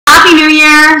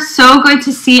Year. So good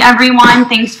to see everyone.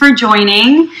 Thanks for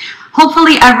joining.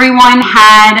 Hopefully everyone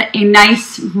had a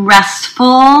nice,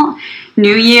 restful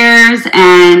New Year's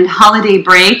and holiday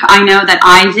break. I know that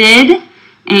I did,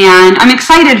 and I'm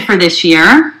excited for this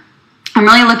year. I'm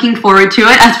really looking forward to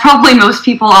it, as probably most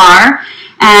people are.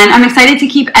 And I'm excited to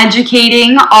keep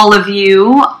educating all of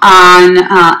you on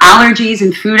allergies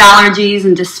and food allergies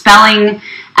and dispelling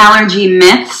allergy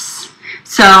myths.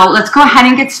 So let's go ahead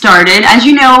and get started. As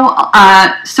you know,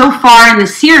 so far in the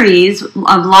series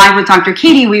of Live with Dr.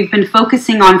 Katie, we've been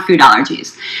focusing on food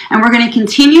allergies. And we're going to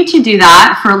continue to do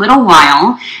that for a little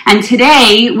while. And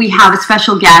today we have a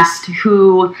special guest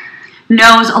who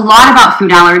knows a lot about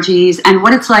food allergies and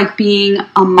what it's like being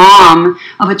a mom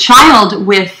of a child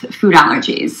with food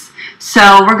allergies.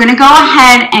 So we're going to go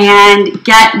ahead and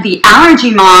get the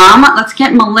allergy mom. Let's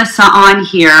get Melissa on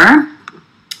here.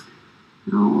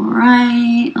 All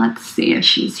right, let's see if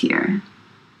she's here.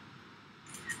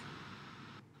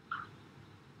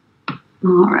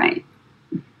 All right,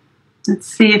 let's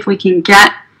see if we can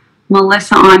get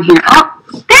Melissa on here. Oh,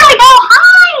 there we go.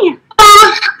 Hi.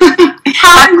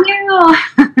 How are you?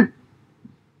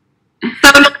 So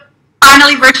nice to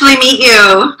finally virtually meet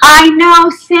you. I know,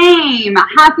 same.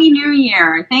 Happy New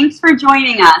Year. Thanks for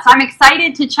joining us. I'm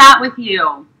excited to chat with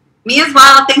you. Me as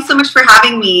well. Thanks so much for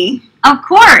having me. Of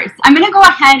course. I'm going to go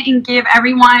ahead and give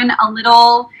everyone a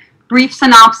little brief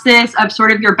synopsis of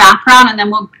sort of your background, and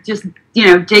then we'll just,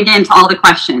 dig into all the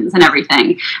questions and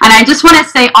everything. And I just want to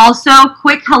say also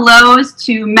quick hellos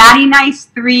to Maddie Nice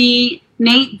 3,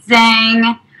 Nate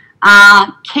Zhang,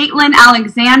 Caitlin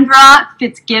Alexandra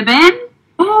Fitzgibbon,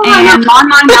 and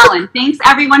Mon Mellon. Thanks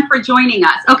everyone for joining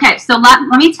us. Okay, so let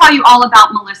me tell you all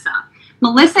about Melissa.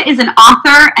 Melissa is an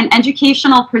author, an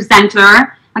educational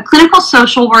presenter, a clinical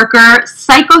social worker,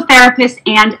 psychotherapist,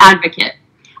 and advocate.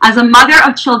 As a mother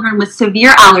of children with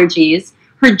severe allergies,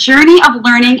 her journey of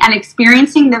learning and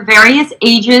experiencing the various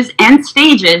ages and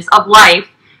stages of life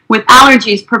with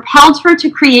allergies propelled her to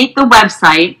create the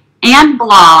website and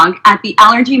blog at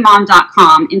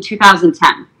theallergymom.com in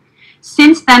 2010.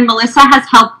 Since then, Melissa has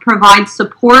helped provide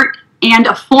support and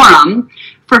a forum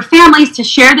for families to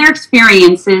share their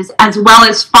experiences, as well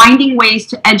as finding ways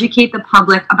to educate the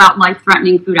public about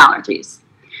life-threatening food allergies.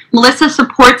 Melissa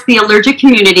supports the allergic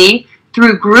community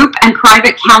through group and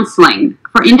private counseling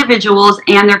for individuals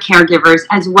and their caregivers,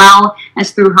 as well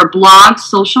as through her blog,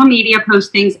 social media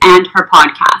postings, and her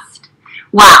podcast.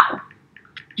 Wow.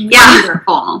 Yeah.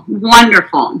 Wonderful.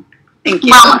 Wonderful. Thank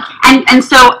you. Well,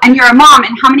 and you're a mom,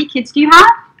 and how many kids do you have?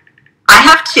 I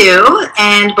have 2,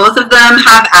 and both of them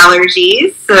have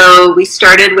allergies. So we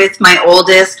started with my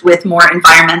oldest with more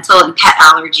environmental and pet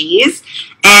allergies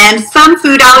and some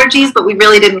food allergies, but we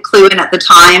really didn't clue in at the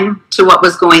time to what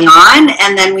was going on.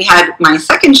 And then we had my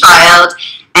second child,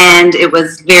 and it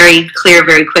was very clear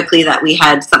very quickly that we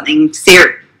had something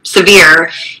severe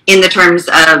in the terms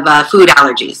of food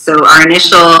allergies. So our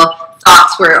initial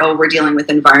thoughts were, oh, we're dealing with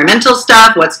environmental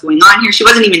stuff. What's going on here? She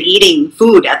wasn't even eating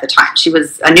food at the time. She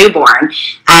was a newborn.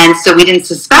 And so we didn't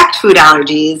suspect food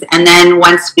allergies. And then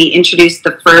once we introduced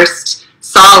the first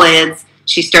solids,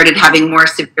 she started having more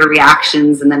severe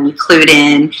reactions. And then we clued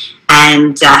in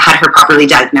and had her properly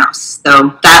diagnosed.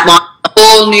 So that launched a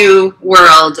whole new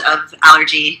world of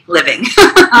allergy living.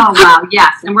 Oh, wow.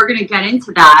 Yes. And we're going to get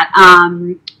into that.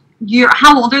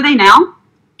 How old are they now?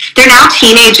 They're now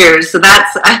teenagers, so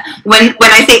that's when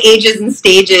I say ages and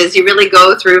stages, you really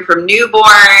go through from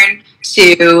newborn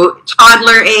to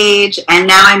toddler age, and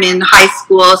now I'm in high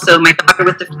school. So my daughter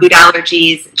with the food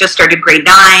allergies just started grade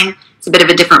 9. It's a bit of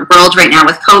a different world right now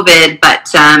with COVID, but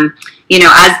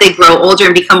as they grow older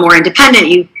and become more independent,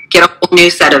 you get a whole new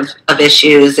set of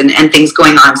issues and things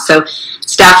going on. So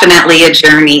it's definitely a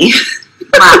journey.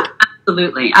 Wow.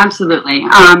 Absolutely, absolutely.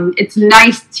 It's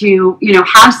nice to,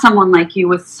 have someone like you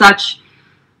with such,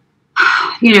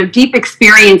 deep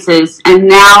experiences, and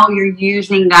now you're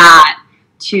using that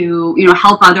to,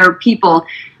 help other people.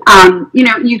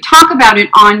 You talk about it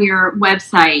on your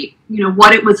website,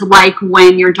 what it was like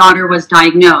when your daughter was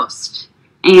diagnosed.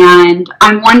 And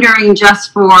I'm wondering,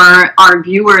 just for our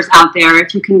viewers out there,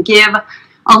 if you can give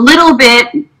a little bit,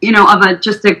 of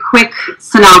just a quick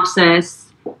synopsis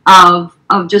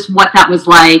of just what that was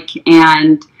like,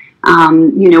 and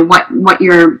what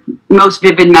your most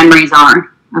vivid memories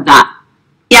are of that.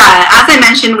 Yeah, as I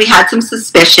mentioned, we had some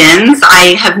suspicions.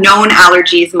 I have known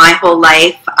allergies my whole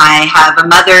life. I have a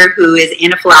mother who is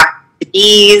anaphylactic to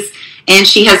bees, and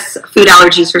she has food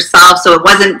allergies herself, so it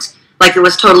wasn't like it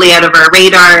was totally out of our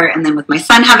radar. And then with my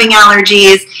son having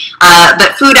allergies,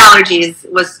 but food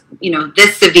allergies was,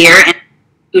 this severe. And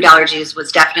food allergies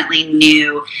was definitely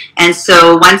new. And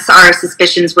so once our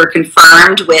suspicions were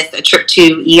confirmed with a trip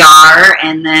to ER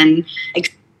and then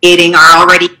expediting our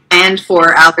already planned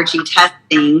for allergy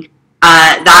testing,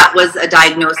 that was a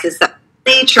diagnosis that was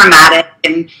really traumatic.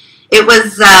 And it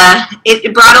was,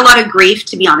 it brought a lot of grief,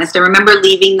 to be honest. I remember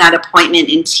leaving that appointment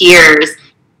in tears,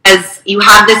 as you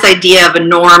have this idea of a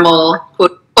normal,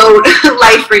 quote, quote,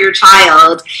 life for your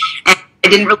child. And I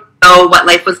didn't really know what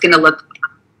life was going to look like.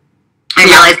 I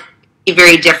realized it would be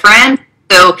very different.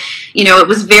 So, you know, it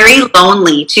was very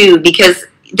lonely too, because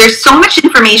there's so much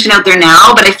information out there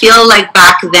now, but I feel like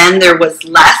back then there was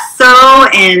less so.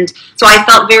 And so I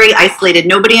felt very isolated.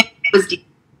 Nobody was dealing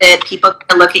with it. People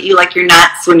kind of look at you like you're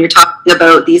nuts when you're talking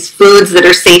about these foods that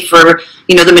are safe for,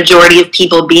 you know, the majority of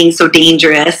people being so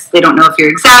dangerous. They don't know if you're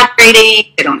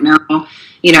exaggerating. They don't know,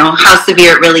 you know, how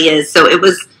severe it really is. So it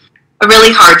was a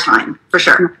really hard time, for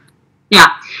sure. Yeah.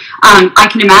 I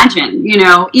can imagine, you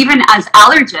know, even as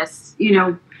allergists, you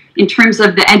know, in terms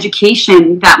of the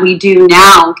education that we do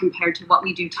now compared to what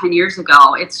we do 10 years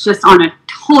ago, it's just on a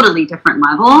totally different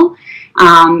level.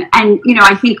 And, you know,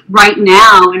 I think right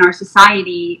now in our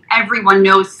society, everyone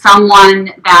knows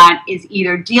someone that is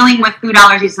either dealing with food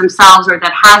allergies themselves or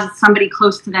that has somebody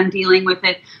close to them dealing with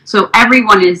it. So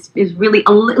everyone is really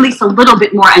at least a little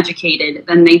bit more educated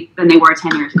than they were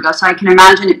 10 years ago. So I can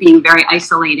imagine it being very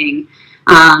isolating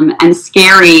and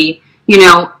scary. You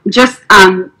know, just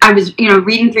I was, you know,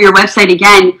 reading through your website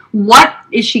again. What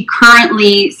is she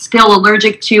currently still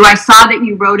allergic to? I saw that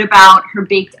you wrote about her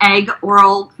baked egg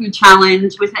oral food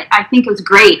challenge, which I think is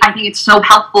great. I think it's so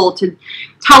helpful to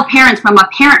tell parents from a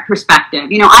parent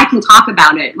perspective. You know, I can talk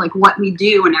about it, like what we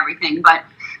do and everything, but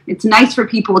it's nice for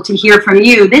people to hear from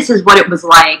you. This is what it was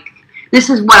like. This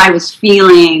is what I was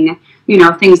feeling, you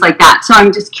know, things like that. So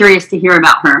I'm just curious to hear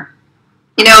about her.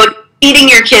 You know, feeding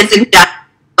your kids in depth,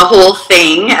 the whole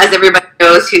thing, as everybody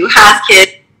knows who has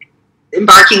kids,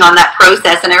 embarking on that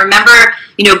process. And I remember,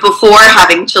 you know, before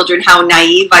having children, how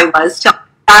naive I was to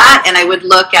that. And I would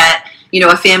look at, you know,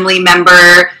 a family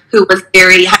member who was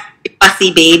very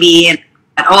fussy baby and,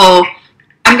 oh,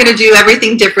 I'm going to do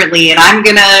everything differently. And I'm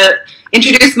going to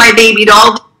introduce my baby to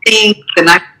all the things. And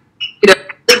I'm, you know,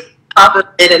 really top of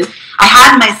it. And I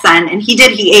had my son, and he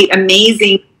ate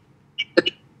amazing,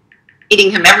 eating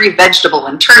him every vegetable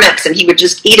and turnips, and he would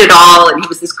just eat it all, and he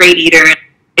was this great eater. And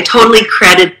I totally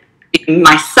credited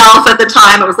myself at the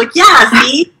time. I was like, yeah,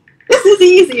 see, this is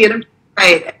easy, and I'm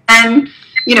right. And,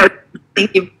 you know, I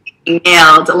think you've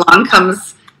nailed. Along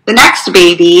comes the next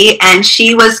baby, and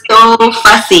she was so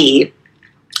fussy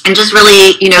and just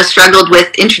really, you know, struggled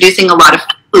with introducing a lot of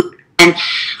food. And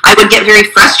I would get very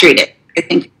frustrated. I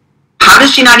think, how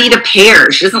does she not eat a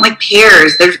pear? She doesn't like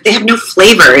pears. They have no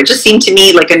flavor. It just seemed to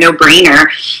me like a no-brainer.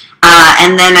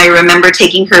 And then I remember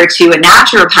taking her to a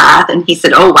naturopath, and he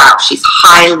said, oh, wow, she's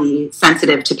highly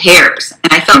sensitive to pears.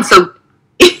 And I felt so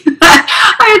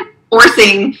I was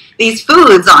forcing these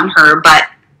foods on her. But,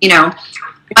 you know,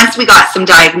 once we got some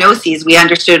diagnoses, we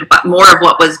understood more of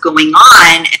what was going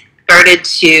on and started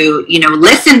to, you know,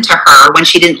 listen to her when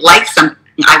she didn't like something.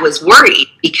 I was worried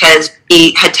because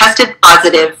he had tested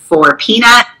positive for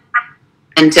peanut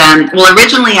and, well,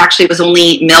 originally actually it was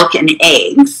only milk and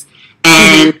eggs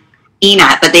and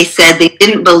peanut, but they said they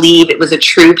didn't believe it was a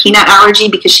true peanut allergy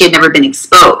because she had never been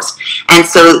exposed. And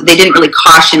so they didn't really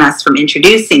caution us from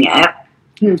introducing it.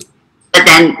 But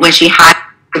then when she had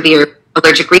severe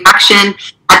allergic reaction,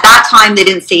 at that time they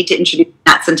didn't say to introduce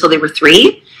nuts until they were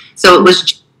 3. So it was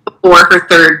just before her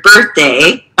 3rd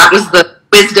birthday. That was the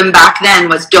wisdom back then,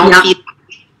 was don't feed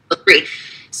until 3.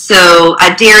 So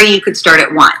a dairy you could start at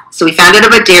 1. So we found out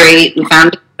about dairy. We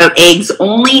found out about eggs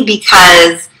only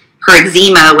because her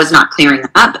eczema was not clearing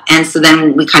up. And so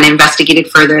then we kind of investigated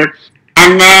further.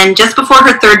 And then just before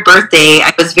her 3rd birthday,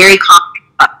 I was very confident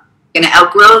I'm going to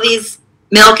outgrow these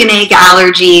milk and egg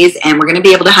allergies, and we're going to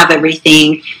be able to have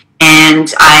everything.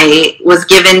 And I was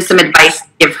given some advice to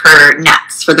give her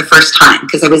nuts for the first time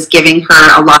because I was giving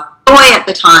her a lot of soy at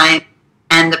the time.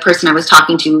 And the person I was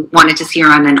talking to wanted to see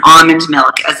her on an almond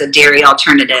milk as a dairy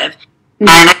alternative. And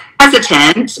I was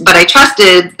hesitant, but I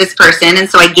trusted this person, and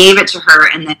so I gave it to her,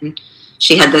 and then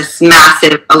she had this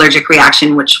massive allergic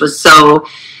reaction, which was so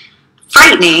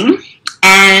frightening.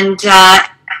 And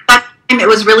at that time, it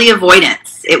was really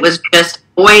avoidance. It was just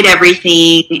avoid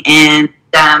everything, and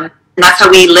that's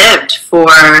how we lived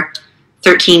for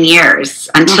 13 years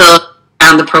until we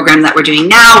found the program that we're doing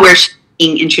now, where she's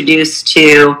being introduced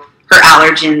to her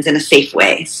allergens in a safe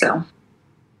way. So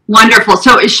wonderful.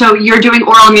 So you're doing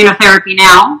oral immunotherapy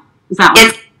now? Is that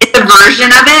It's a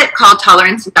version of it called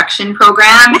Tolerance Induction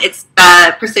Program. It's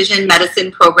a precision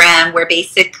medicine program where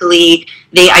basically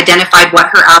they identified what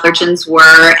her allergens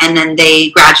were, and then they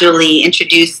gradually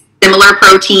introduced similar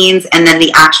proteins and then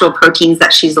the actual proteins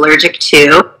that she's allergic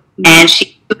to. And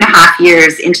she's 2.5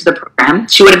 years into the program.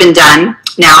 She would have been done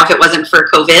now if it wasn't for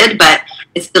COVID, but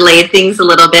it's delayed things a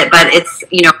little bit. But it's,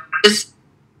 just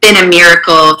been a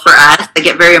miracle for us. I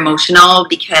get very emotional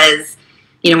because,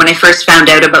 when I first found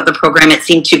out about the program, it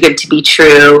seemed too good to be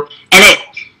true. And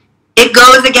it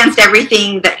goes against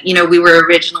everything that, we were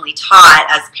originally taught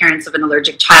as parents of an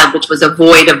allergic child, which was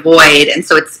avoid. And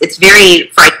so it's very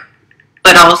frightening.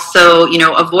 But also,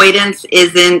 avoidance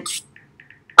isn't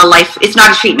a life, it's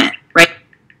not a treatment, right?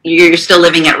 You're still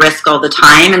living at risk all the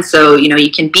time. And so,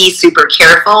 you can be super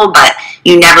careful, but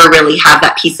you never really have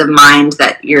that peace of mind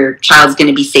that your child's going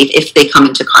to be safe if they come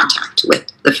into contact with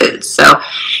the foods. So,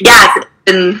 yeah,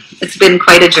 it's been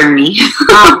quite a journey.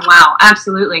 Oh, wow,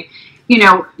 absolutely.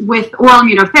 With oral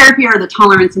immunotherapy or the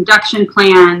tolerance induction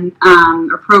plan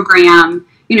or program,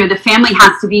 the family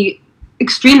has to be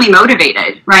extremely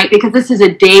motivated, right? Because this is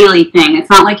a daily thing.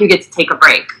 It's not like you get to take a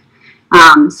break.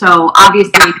 So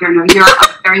obviously, you're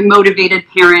a very motivated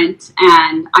parent,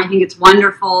 and I think it's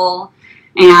wonderful.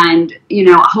 And,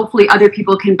 hopefully other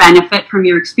people can benefit from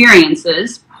your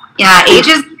experiences. Yeah, age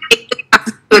is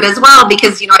good as well,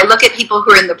 because, I look at people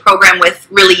who are in the program with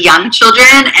really young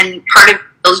children, and part of me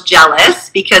feels jealous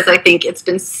because I think it's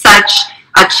been such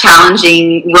a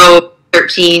challenging road.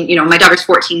 13, my daughter's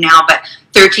 14 now, but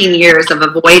 13 years of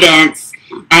avoidance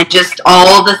and just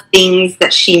all the things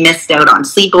that she missed out on,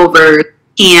 sleepovers,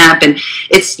 camp, and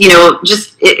it's,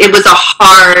 it was a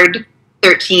hard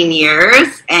 13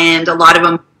 years and a lot of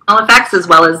emotional effects as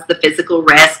well as the physical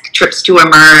risk, trips to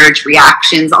emerge,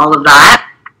 reactions, all of that.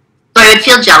 So I would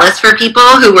feel jealous for people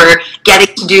who were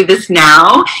getting to do this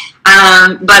now,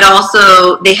 but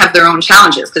also they have their own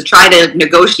challenges, because try to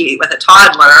negotiate with a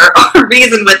toddler or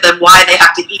reason with them why they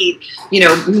have to eat,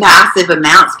 massive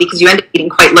amounts, because you end up eating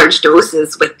quite large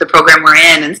doses with the program we're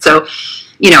in. And so,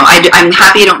 I'm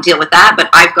happy I don't deal with that, but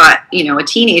I've got, a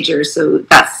teenager, so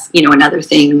that's, another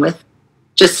thing with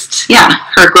just,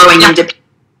 her growing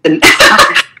independent.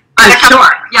 I'm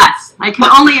sure, yes, I can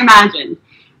only imagine.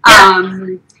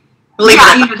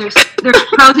 There's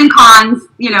pros and cons,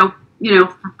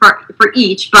 for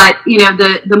each, but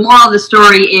the moral of the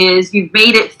story is you've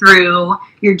made it through,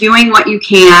 you're doing what you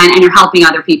can, and you're helping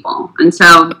other people. And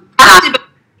so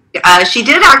she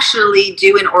did actually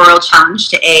do an oral challenge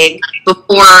to egg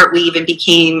before we even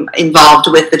became involved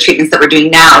with the treatments that we're doing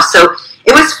now. So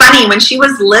it was funny, when she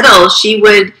was little, she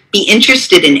would be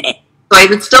interested in eggs. So I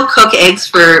would still cook eggs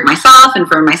for myself and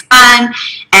for my son,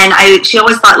 and she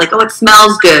always thought, like, oh, it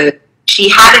smells good. She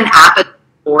had an appetite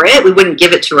for it. We wouldn't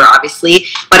give it to her, obviously,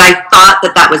 but I thought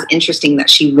that was interesting that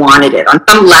she wanted it. On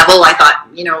some level, I thought,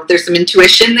 there's some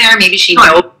intuition there. Maybe she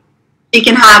knows she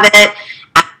can have it.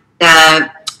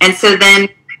 And so then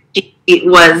she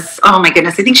was, oh my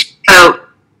goodness, I think she was about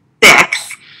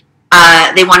 6.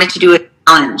 They wanted to do a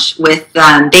challenge with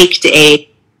baked egg,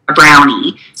 a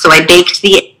brownie. So I baked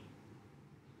the egg,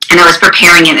 and I was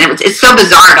preparing it, and it's so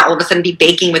bizarre to all of a sudden be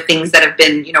baking with things that have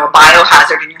been, a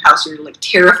biohazard in your house. You're like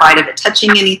terrified of it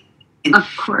touching anything. Of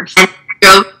course. And I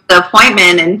drove to the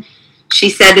appointment, and she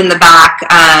said in the back,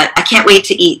 I can't wait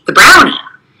to eat the brownie.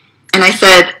 And I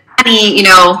said, honey,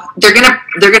 they're gonna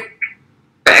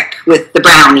trick with the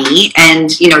brownie,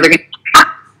 and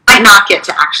might not get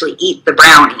to actually eat the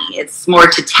brownie. It's more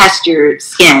to test your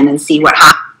skin and see what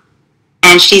happens.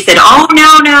 And she said, oh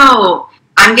no.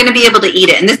 I'm going to be able to eat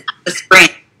it. And this is the spring.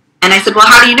 And I said, well,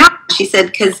 how do you know? She said,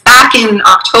 because back in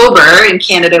October, in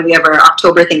Canada, we have our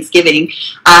October Thanksgiving.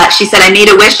 She said, I made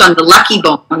a wish on the lucky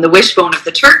bone, on the wishbone of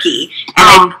the turkey. And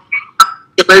I'm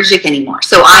not allergic anymore.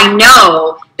 So I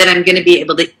know that I'm going to be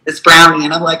able to eat this brownie.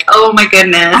 And I'm like, oh my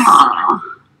goodness. Aww.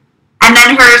 And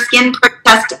then her skin prick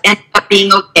test ended up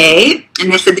being okay.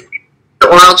 And they said the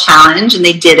oral challenge, and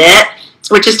they did it,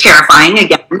 which is terrifying,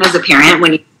 again, as a parent,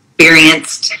 when you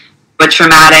experienced a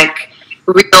traumatic,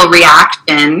 real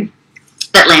reaction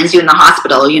that lands you in the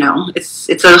hospital. It's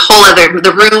a whole other,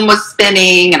 the room was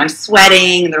spinning and I'm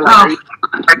sweating, and they're like, are you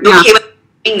okay with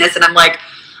doing this? And I'm like,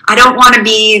 I don't want to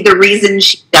be the reason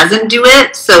she doesn't do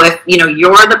it. So if,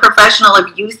 you're the professional,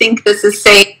 if you think this is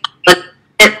safe, let's do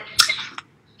it.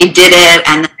 She did it,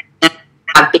 and then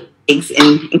have big eggs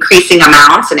in increasing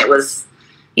amounts, and it was,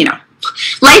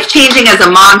 life-changing as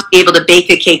a mom to be able to bake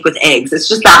a cake with eggs. It's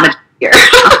just that much easier.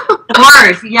 Of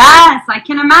course, yes, I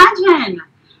can imagine.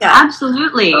 Yeah.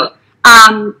 Absolutely.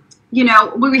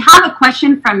 We have a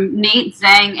question from Nate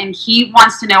Zhang, and he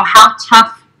wants to know how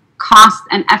tough cost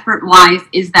and effort wise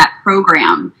is that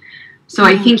program? So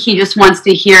I think he just wants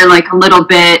to hear like a little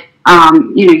bit,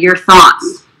 you know, your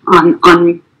thoughts on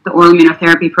the oral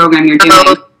immunotherapy program you're doing.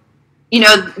 So, you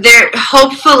know,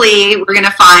 hopefully we're going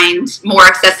to find more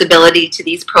accessibility to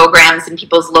these programs in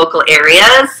people's local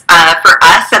areas. For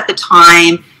us at the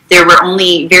time, there were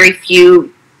only very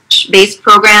few based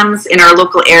programs in our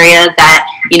local area that,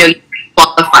 you know, you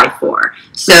qualify for.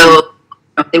 So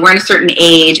they weren't a certain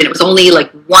age, and it was only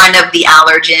like one of the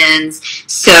allergens.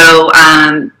 So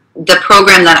the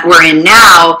program that we're in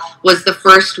now was the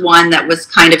first one that was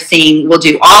kind of saying, we'll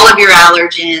do all of your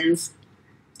allergens,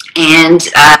 and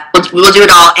we'll do it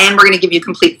all, and we're going to give you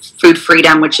complete food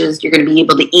freedom, which is you're going to be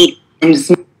able to eat and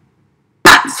just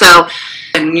so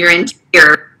and you're into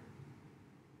your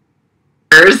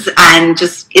and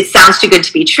just it sounds too good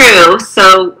to be true.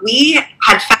 So we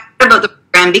had found out about the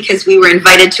program because we were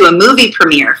invited to a movie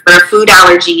premiere for a food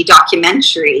allergy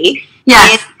documentary.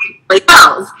 Yes. In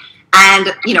Hills.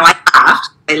 And, you know, I laughed.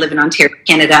 I live in Ontario,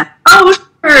 Canada. Oh,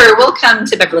 sure, we'll come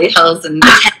to Beverly Hills and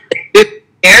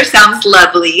there. Sounds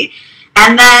lovely.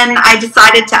 And then I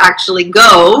decided to actually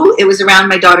go. It was around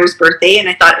my daughter's birthday, and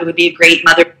I thought it would be a great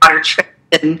mother-daughter trip,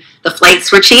 and the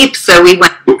flights were cheap, so we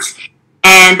went.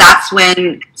 And that's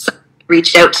when someone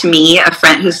reached out to me, a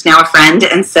friend who's now a friend,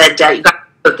 and said, you got to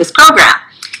put this program.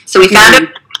 So we found it,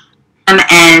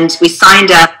 and we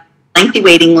signed up, lengthy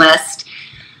waiting list.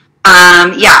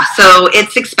 Yeah, so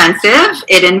it's expensive.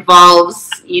 It involves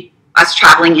us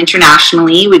traveling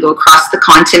internationally. We go across the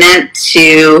continent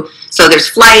so there's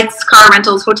flights, car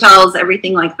rentals, hotels,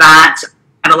 everything like that.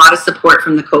 Had a lot of support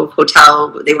from the Cove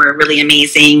Hotel. They were really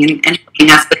amazing and helping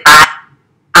us with that.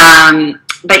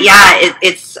 But yeah,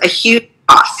 it's a huge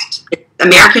cost. It's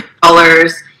American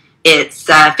dollars. It's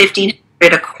 $1,500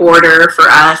 a quarter for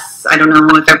us. I don't know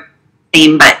if they're the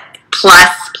same, but plus.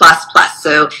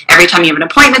 So every time you have an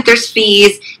appointment, there's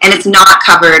fees, and it's not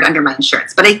covered under my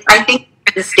insurance. But I think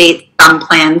in the States, some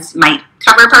plans might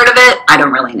cover part of it. I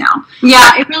don't really know.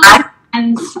 Yeah, it really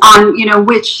depends on, you know,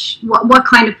 what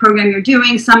kind of program you're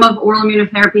doing. Some of oral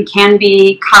immunotherapy can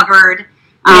be covered.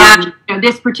 You know,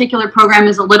 this particular program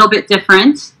is a little bit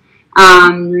different.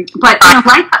 But you know,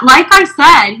 like I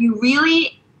said, you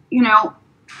really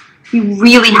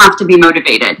have to be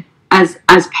motivated as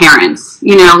parents.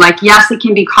 You know, like, yes, it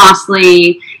can be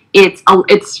costly.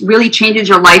 It's really changes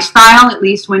your lifestyle, at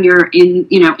least when you're in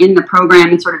the program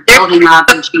and sort of building up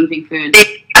and changing food.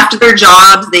 After their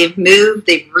jobs, they've moved,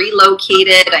 they've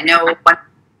relocated. I know one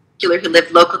particular who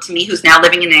lived local to me who's now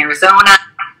living in Arizona.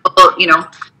 You know,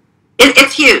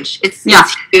 it's huge. It's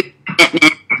huge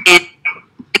commitment, and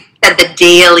the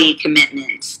daily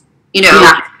commitments. You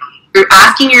know, you're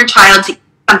asking your child to eat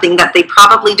something that they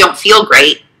probably don't feel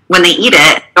great when they eat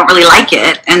it, don't really like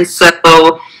it, and so,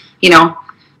 you know.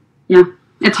 Yeah,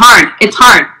 it's hard. It's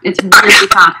really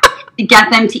tough to get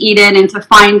them to eat it and to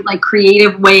find like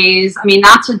creative ways. I mean,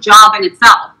 that's a job in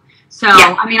itself. So,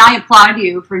 I mean, I applaud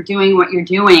you for doing what you're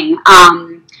doing.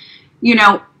 You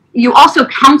know, you also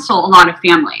counsel a lot of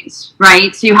families,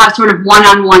 right? So you have sort of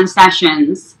one-on-one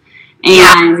sessions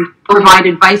and provide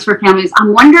advice for families.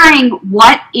 I'm wondering,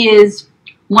 what is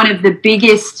one of the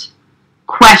biggest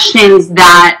questions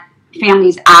that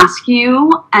families ask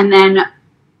you, and then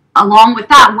along with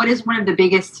that, what is one of the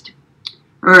biggest,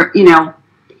 or, you know,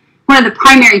 one of the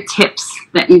primary tips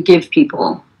that you give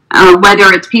people,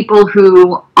 whether it's people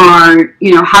who are,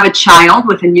 you know, have a child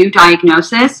with a new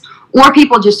diagnosis, or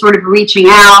people just sort of reaching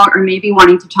out or maybe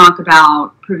wanting to talk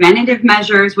about preventative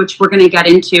measures, which we're going to get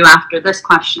into after this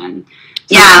question.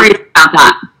 So I'm curious about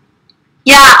that.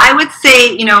 Yeah, I would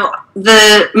say, you know,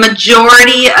 the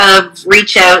majority of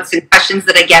reach outs and questions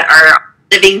that I get are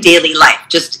living daily life,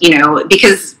 just, you know,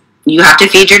 because you have to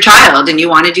feed your child and you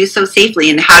want to do so safely.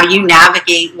 And how do you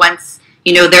navigate once,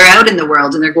 you know, they're out in the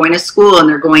world and they're going to school and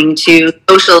they're going to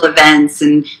social events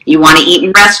and you want to eat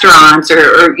in restaurants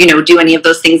or you know, do any of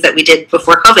those things that we did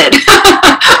before COVID.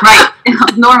 Right.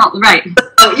 Normal. Right.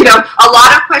 So, you know, a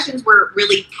lot of questions were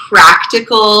really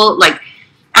practical. Like,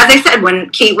 as I said, when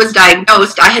Kate was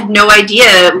diagnosed, I had no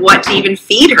idea what to even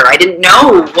feed her. I didn't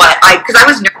know because I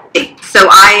was nursing. So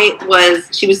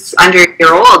she was under a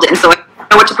year old, and so I didn't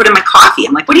know what to put in my coffee.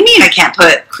 I'm like, what do you mean I can't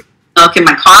put milk in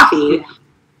my coffee?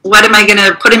 What am I going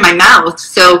to put in my mouth?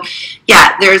 So,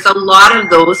 yeah, there's a lot of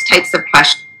those types of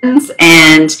questions.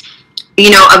 And,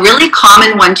 you know, a really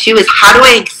common one, too, is how do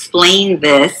I explain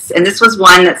this? And this was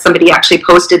one that somebody actually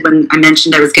posted when I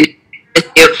mentioned I was going to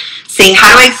do, saying,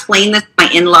 how do I explain this to my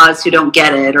in-laws who don't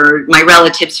get it, or my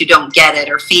relatives who don't get it,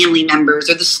 or family members,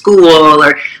 or the school,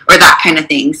 or that kind of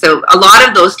thing. So a lot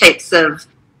of those types of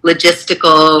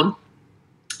logistical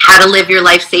how to live your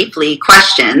life safely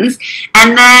questions,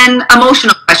 and then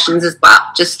emotional questions as well.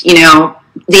 Just, you know,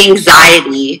 the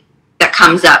anxiety that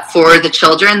comes up for the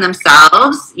children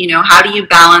themselves. You know, how do you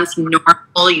balance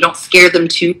normal, you don't scare them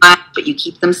too much, but you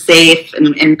keep them safe,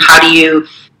 and how do you,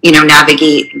 you know,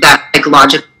 navigate that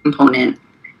psychological component?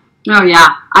 Oh yeah,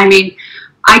 I mean,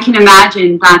 I can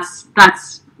imagine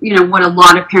that's you know what a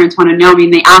lot of parents want to know. I mean,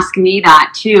 they ask me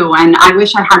that too, and I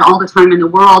wish I had all the time in the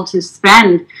world to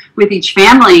spend with each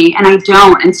family, and I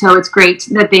don't. And so it's great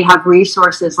that they have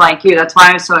resources like you. That's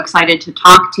why I was so excited to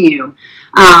talk to you.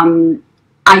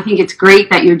 I think it's great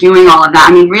that you're doing all of that.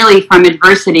 I mean, really, from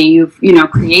adversity, you've, you know,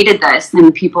 created this,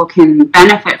 and people can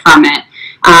benefit from it.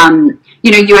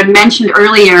 You know, you had mentioned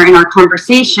earlier in our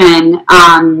conversation,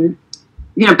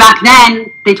 you know, back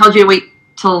then they told you to wait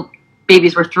till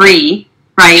babies were 3,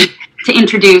 right, to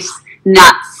introduce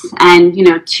nuts, and, you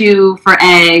know, 2 for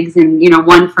eggs, and, you know,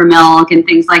 1 for milk, and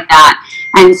things like that.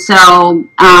 And so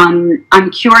I'm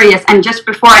curious, and just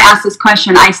before I ask this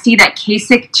question, I see that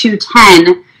Kasich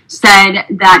 210 said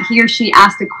that he or she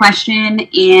asked a question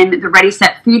in the Ready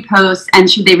Set Food post, and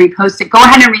should they repost it? Go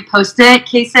ahead and repost it,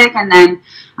 Kasich, and then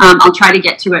I'll try to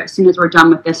get to it as soon as we're done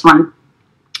with this one.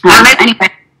 Anyway.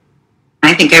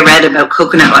 I think I read about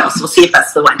coconut oil, so we'll see if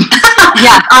that's the one.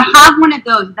 Yes, I have one of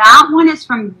those. That one is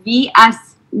from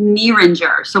V.S.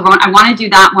 Nieringer, so I want to do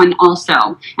that one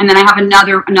also. And then I have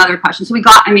another question. So we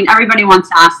got, I mean, everybody wants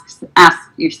to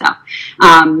ask you stuff.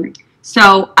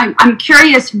 So I'm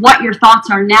curious what your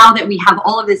thoughts are now that we have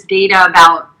all of this data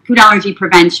about food allergy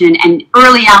prevention and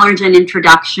early allergen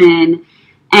introduction,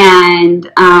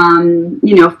 and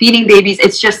you know, feeding babies.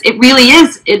 It's just, it really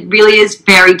is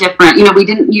very different. You know, we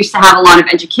didn't used to have a lot of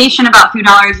education about food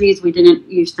allergies. We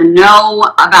didn't used to know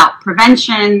about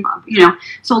prevention, you know,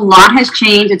 so a lot has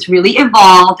changed. It's really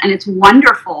evolved, and it's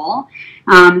wonderful.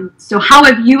 So how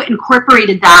have you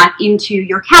incorporated that into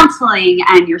your counseling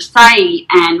and your site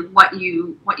and what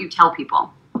you tell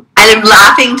people? I'm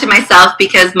laughing to myself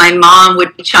because my mom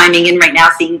would be chiming in right now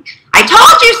saying, "I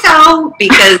told you so,"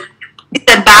 because she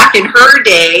said back in her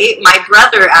day, my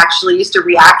brother actually used to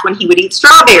react when he would eat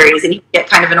strawberries, and he'd get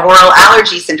kind of an oral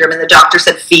allergy syndrome, and the doctor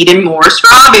said, "Feed him more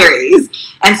strawberries."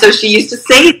 And so she used to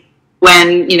say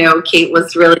when, you know, Kate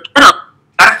was really little,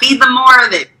 "Gotta feed them more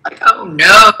of it." Like, oh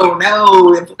no,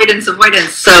 avoidance.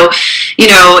 So, you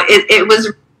know, it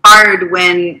was hard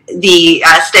when the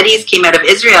studies came out of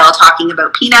Israel talking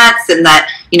about peanuts, and that,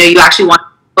 you know, you actually want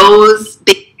those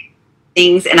big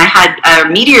things. And I had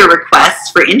media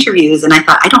requests for interviews, and I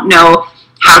thought, I don't know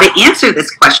how to answer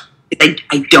this question.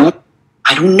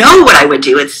 I don't know what I would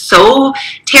do. It's so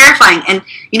terrifying. And,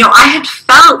 you know, I had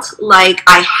felt like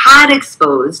I had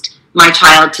exposed my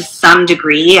child to some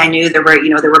degree. I knew there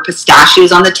were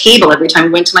pistachios on the table every time we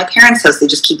went to my parents' house. They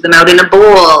just keep them out in a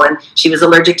bowl, and she was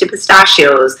allergic to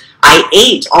pistachios. I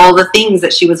ate all the things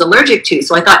that she was allergic to.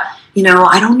 So I thought, you know,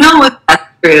 I don't know if that's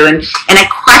true. And I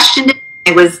questioned it.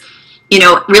 I was, you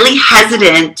know, really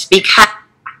hesitant because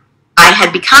I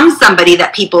had become somebody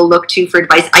that people look to for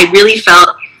advice. I really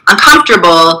felt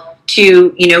uncomfortable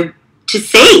to, you know, to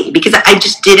say, because I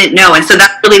just didn't know. And so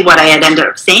that's really what I had ended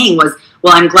up saying was,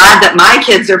 well, I'm glad that my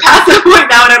kids are past that point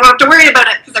now, and I don't have to worry about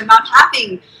it because I'm not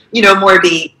having, you know, more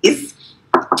babies.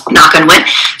 Knock on wood.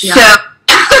 Yeah. So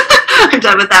I'm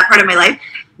done with that part of my life.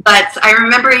 But I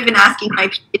remember even asking my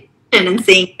pediatrician and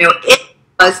saying, you know, if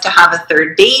I was to have a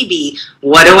 3rd baby,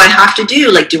 what do I have to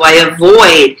do? Like, do I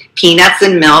avoid peanuts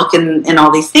and milk and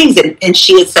all these things? And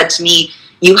she had said to me,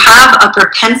 you have a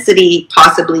propensity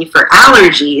possibly for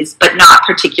allergies, but not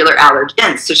particular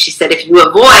allergens. So she said, if you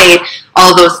avoid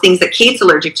all those things that Kate's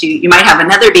allergic to, you might have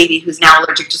another baby who's now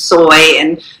allergic to soy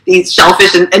and these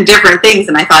shellfish and different things.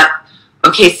 And I thought,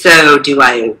 okay, so do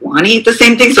I want to eat the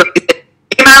same thing? So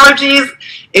allergies,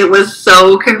 it was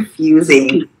so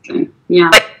confusing. Yeah.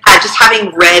 But just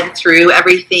having read through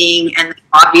everything, and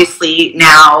obviously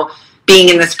now being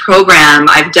in this program,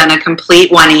 I've done a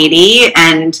complete 180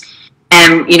 and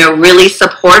am, you know, really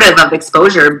supportive of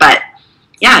exposure. But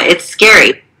yeah, it's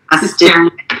scary. It's scary.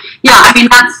 Yeah, I mean,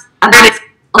 that's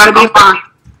gotta be fun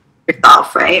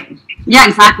yourself, right? Yeah,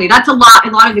 exactly. That's a lot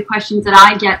of the questions that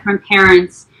I get from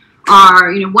parents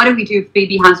are, you know, what do we do if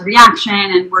baby has a reaction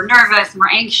and we're nervous and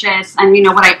we're anxious? And, you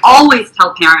know, what I always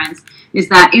tell parents is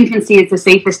that infancy is the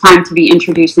safest time to be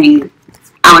introducing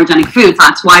allergenic foods.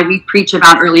 That's why we preach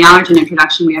about early allergen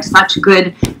introduction. We have such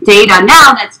good data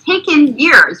now that's taken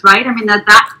years, right? I mean,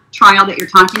 that trial that you're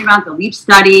talking about, the LEAP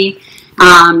study,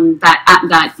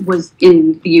 that was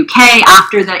in the UK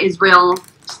after the Israel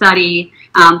study,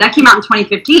 that came out in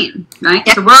 2015, right?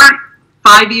 Yeah. So we're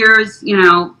 5 years,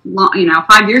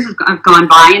 5 years have gone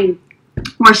by, and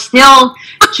we're still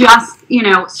just, you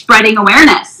know, spreading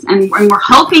awareness, and we're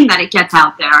hoping that it gets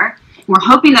out there. We're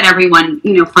hoping that everyone,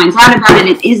 you know, finds out about it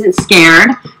and isn't scared,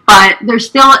 but there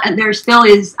still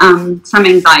is some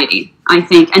anxiety, I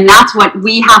think, and that's what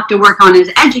we have to work on as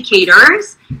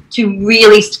educators, to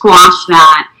really squash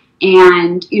that,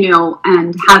 and, you know,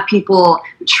 and have people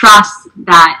trust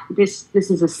that this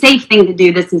is a safe thing to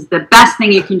do. This is the best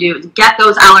thing you can do, to get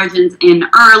those allergens in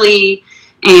early,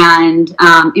 and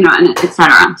you know, and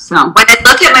etc. So when I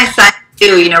look at my son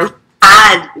too, you know,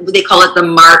 they call it the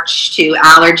march to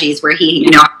allergies, where he,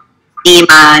 you know,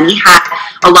 eczema, and he had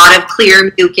a lot of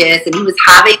clear mucus, and he was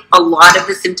having a lot of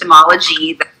the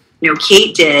symptomology that, you know,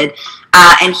 Kate did,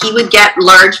 and he would get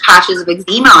large patches of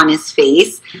eczema on his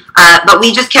face, but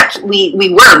we just kept, we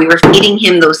were feeding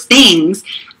him those things,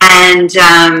 and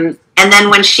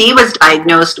then when she was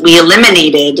diagnosed, we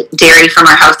eliminated dairy from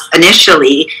our house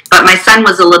initially, but my son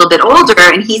was a little bit older,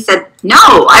 and he said, no,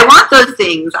 I want those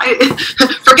things.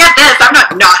 Forget this.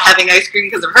 I'm not having ice cream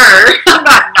because of her. I'm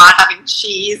not having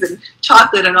cheese and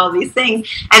chocolate and all these things.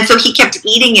 And so he kept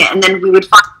eating it, and then we would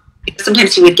find,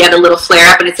 sometimes he would get a little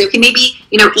flare up, and I'd say, okay, maybe,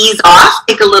 you know, ease off,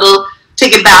 take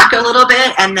it back a little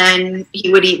bit, and then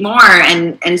he would eat more.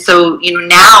 And so, you know,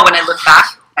 now when I look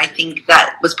back, I think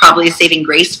that was probably a saving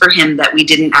grace for him that we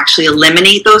didn't actually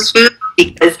eliminate those foods,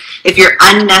 because if you're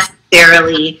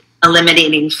unnecessarily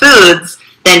eliminating foods,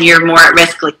 then you're more at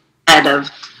risk, like I said,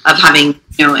 of having,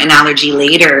 you know, an allergy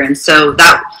later. And so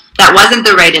that wasn't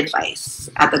the right advice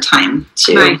at the time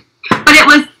too. Right. But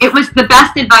it was the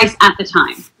best advice at the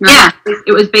time. Right? Yeah.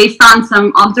 It was based on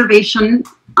some observational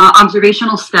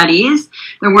studies.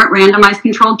 There weren't randomized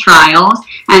controlled trials,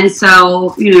 and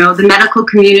so, you know, the medical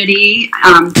community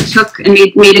took and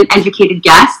made an educated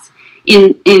guess.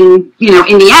 In you know,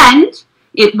 in the end,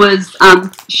 it was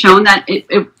shown that it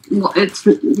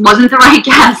wasn't the right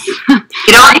guess.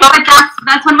 You know, but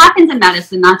that's what happens in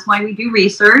medicine. That's why we do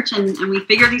research, and we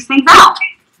figure these things out.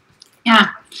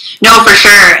 Yeah, no, for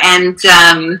sure, and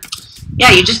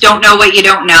yeah, you just don't know what you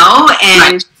don't know,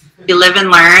 and right. You live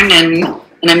and learn, and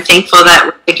I'm thankful that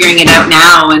we're figuring it out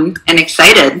now, and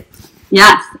excited.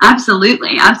 Yes,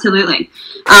 absolutely, absolutely.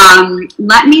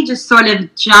 Let me just sort of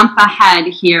jump ahead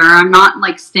here. I'm not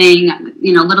like staying,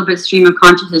 you know, a little bit stream of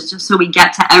consciousness, just so we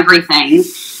get to everything.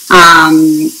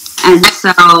 And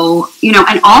so, you know,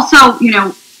 and also, you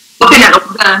know,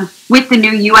 with the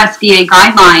new USDA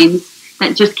guidelines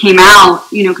that just came out,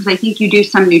 you know, because I think you do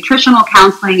some nutritional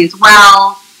counseling as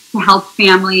well to help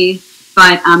families.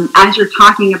 But as you're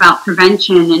talking about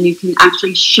prevention, and you can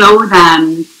actually show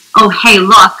them, oh, hey,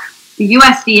 look, the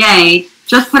USDA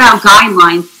just put out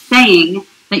guidelines saying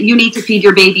that you need to feed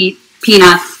your baby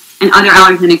peanuts and other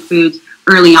allergenic foods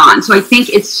early on. So I think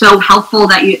it's so helpful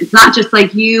that it's not just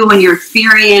like you and your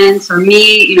experience, or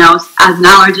me, you know, as an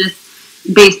allergist,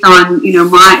 based on, you know,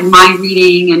 my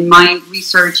reading and my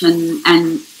research and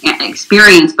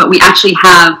experience, but we actually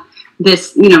have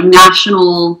this, you know,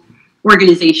 national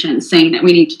organization saying that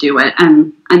we need to do it,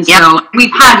 and so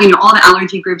we've had, you know, all the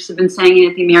allergy groups have been saying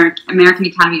it. The American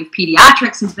Academy of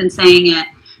Pediatrics has been saying it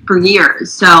for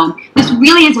years. So this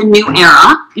really is a new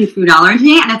era in food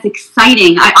allergy, and it's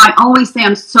exciting. I always say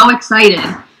I'm so excited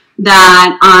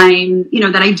that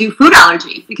that I do food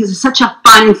allergy, because it's such a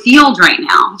fun field right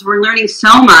now. So we're learning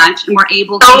so much, and we're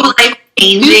able to do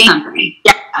something.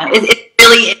 Yeah, it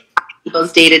really impacts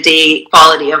people's day-to-day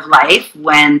quality of life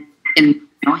when, and you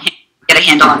know, get a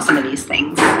handle on some of these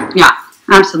things. Yeah,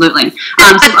 absolutely.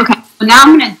 Okay, so now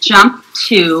I'm going to jump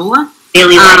to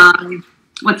daily life.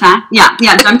 What's that? Yeah,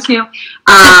 jump to.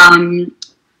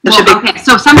 Okay,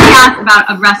 so somebody asked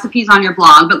about recipes on your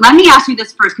blog, but let me ask you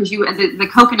this first, because the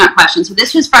coconut question. So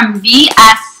this was from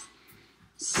V.S.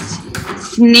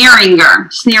 Sneeringer.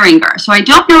 So I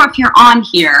don't know if you're on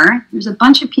here. There's a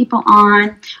bunch of people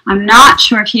on. I'm not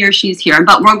sure if he or she's here,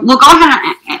 but we'll go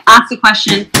ahead and ask the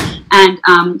question, and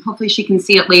hopefully she can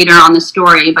see it later on the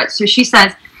story. But so she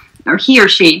says, or he or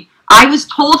she, I was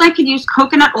told I could use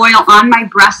coconut oil on my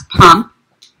breast pump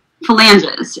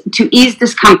phalanges to ease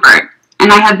discomfort,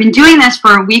 and I have been doing this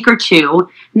for a week or two.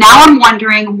 Now I'm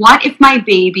wondering, what if my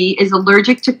baby is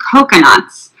allergic to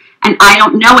coconuts and I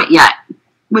don't know it yet?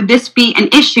 Would this be an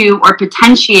issue or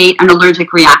potentiate an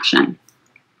allergic reaction?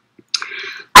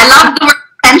 I love the word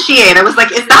potentiate. I was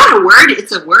like, is that a word?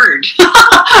 It's a word.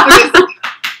 I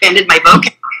expanded my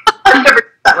vocab. I've never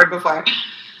heard that word before.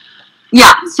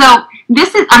 Yeah, so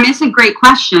this is a great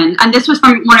question, and this was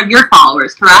from one of your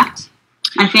followers, correct?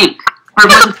 I think, or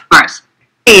was it yours?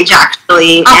 Page,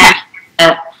 actually. Okay.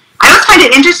 And, I always find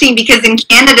it interesting because in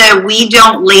Canada we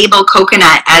don't label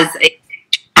coconut as a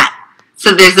nut.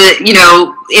 So there's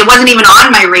it wasn't even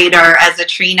on my radar as a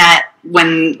tree nut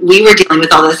when we were dealing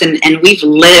with all this, and we've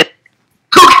lived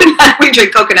coconut. We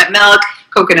drink coconut milk,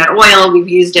 coconut oil. We've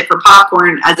used it for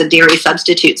popcorn as a dairy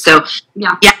substitute. So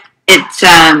yeah, it's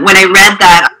when I read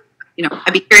that,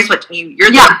 I'd be curious what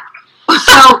you're thinking.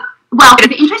 So, well,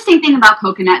 the interesting thing about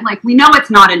coconut, like, we know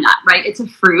it's not a nut, right? It's a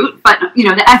fruit, but,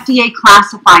 the FDA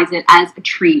classifies it as a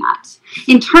tree nut.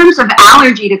 In terms of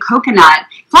allergy to coconut,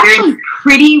 it's actually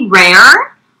pretty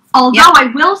rare. Although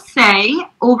I will say,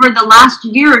 over the last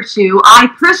year or two, I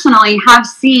personally have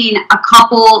seen a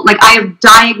couple, like, I have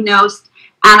diagnosed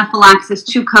anaphylaxis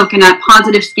to coconut,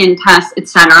 positive skin tests,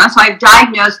 etc. So I've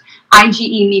diagnosed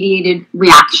IgE-mediated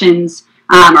reactions,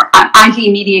 or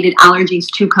IgE-mediated allergies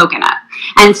to coconut.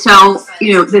 And so,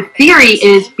 the theory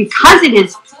is, because it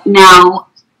is now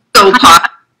so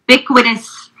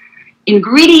ubiquitous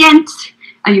ingredient,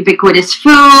 a ubiquitous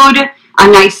food, a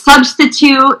nice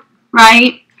substitute,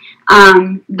 right?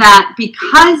 That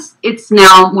because it's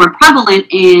now more prevalent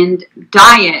in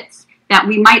diets, that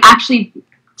we might actually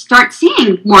start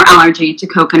seeing more allergy to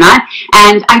coconut.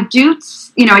 And I do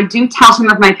tell some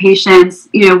of my patients,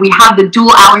 we have the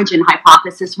dual allergen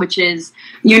hypothesis, which is,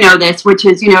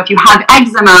 if you have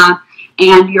eczema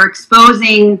and you're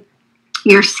exposing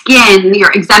your skin,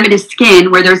 your eczematous skin,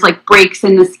 where there's like breaks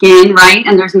in the skin, right?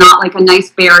 And there's not like a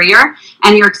nice barrier,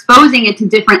 and you're exposing it to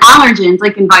different allergens,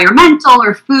 like environmental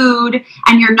or food,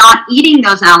 and you're not eating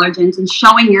those allergens and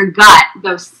showing your gut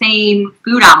those same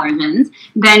food allergens,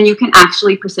 then you can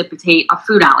actually precipitate a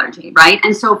food allergy, right?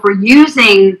 And so if we're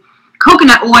using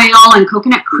coconut oil and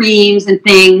coconut creams and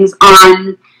things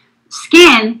on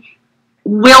skin,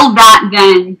 will that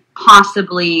then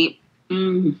possibly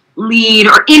lead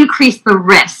or increase the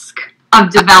risk of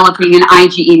developing an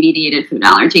IgE-mediated food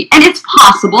allergy? And it's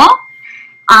possible.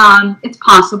 It's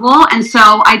possible. And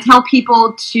so I tell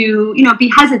people to,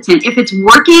 be hesitant. If it's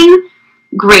working,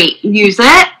 great, use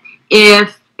it.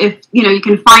 If you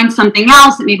can find something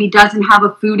else that maybe doesn't have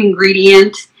a food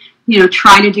ingredient,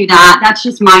 try to do that. That's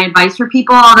just my advice for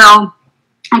people. Although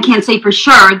I can't say for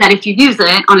sure that if you use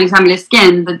it on eczematous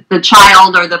skin, the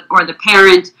child or the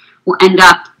parent will end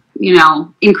up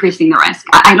increasing the risk.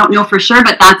 I don't know for sure,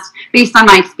 but that's based on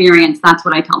my experience. That's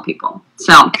what I tell people.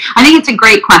 So I think it's a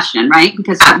great question, right?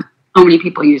 Because so many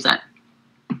people use it.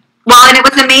 Well, and it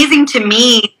was amazing to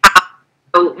me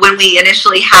when we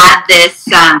initially had this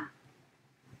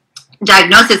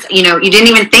diagnosis, you didn't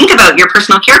even think about your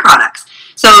personal care products.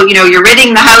 So, you're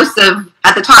ridding the house of,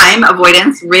 at the time,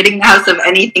 avoidance, ridding the house of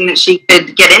anything that she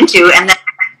could get into, and then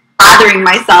bothering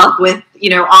myself with,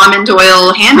 almond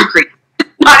oil hand cream.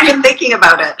 Not even thinking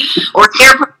about it, or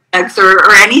hair products,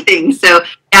 or anything. So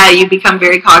yeah, you become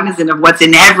very cognizant of what's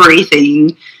in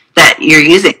everything that you're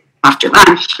using after that.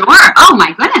 I'm sure. Oh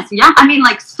my goodness, yeah. I mean,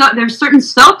 there's certain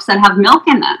soaps that have milk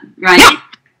in them, right? Yeah.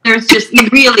 There's just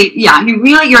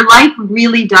your life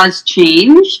really does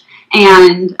change,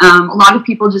 and a lot of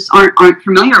people just aren't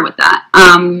familiar with that.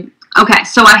 Okay,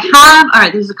 so all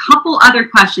right. There's a couple other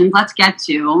questions. Let's get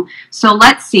to. So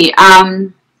let's see.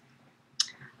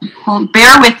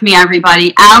 Bear with me,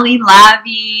 everybody. Ali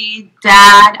Lavi,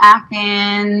 Dad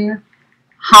Akin,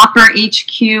 Hopper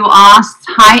HQ, Ost.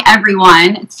 Hi,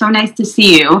 everyone. It's so nice to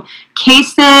see you.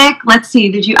 Kasich, let's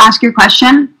see. Did you ask your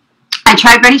question? I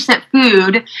tried Ready Set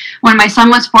Food when my son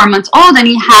was 4 months old, and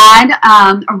he had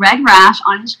a red rash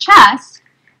on his chest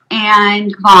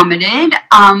and vomited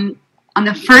on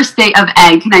the first day of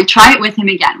egg. Can I try it with him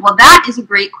again? Well, that is a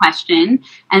great question,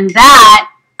 and that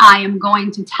I am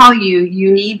going to tell you,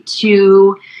 you need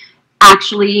to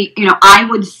actually, I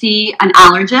would see an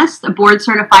allergist, a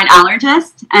board-certified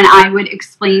allergist, and I would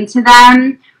explain to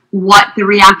them what the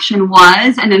reaction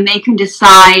was, and then they can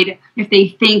decide if they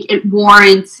think it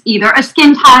warrants either a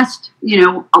skin test,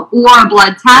 or a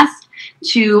blood test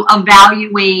to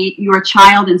evaluate your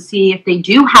child and see if they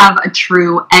do have a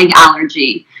true egg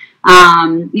allergy.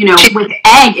 With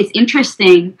egg, it's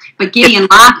interesting, but Gideon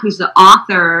Lack, who's the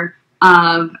author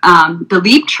of the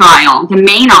LEAP trial, the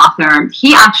main author,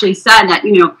 he actually said that,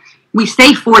 we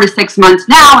say 4 to 6 months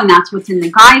now, and that's what's in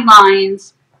the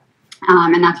guidelines,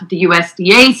 and that's what the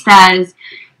USDA says,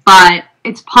 but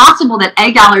it's possible that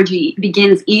egg allergy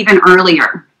begins even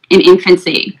earlier in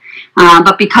infancy.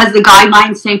 But because the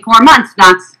guidelines say 4 months,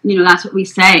 that's what we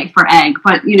say for egg.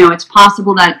 But, it's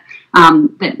possible that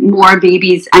that more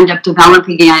babies end up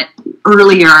developing it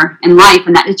earlier in life,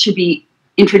 and that it should be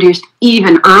introduced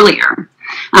even earlier.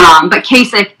 But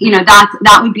Kasich,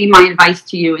 that would be my advice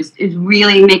to you is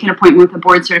really make an appointment with a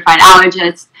board-certified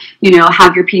allergist,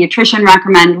 have your pediatrician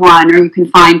recommend one, or you can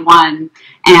find one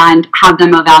and have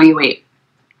them evaluate.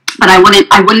 But I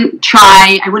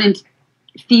wouldn't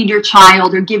feed your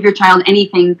child or give your child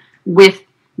anything with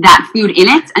that food in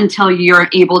it until you're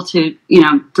able to,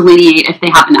 delineate if they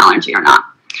have an allergy or not.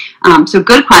 So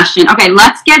good question. Okay,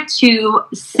 let's get to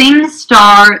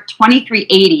SingStar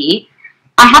 2380.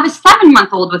 I have a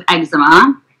 7-month-old with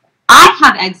eczema. I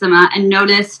have eczema and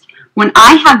noticed when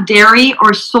I have dairy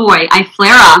or soy, I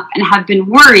flare up and have been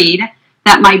worried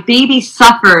that my baby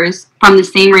suffers from the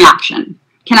same reaction.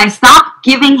 Can I stop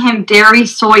giving him dairy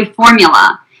soy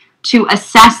formula to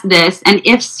assess this? And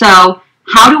if so,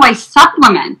 how do I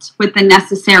supplement with the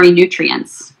necessary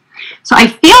nutrients? So I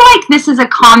feel like this is a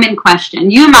common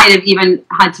question. You might have even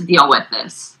had to deal with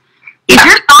this. Did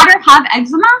your daughter have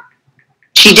eczema?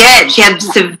 She did. She had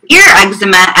severe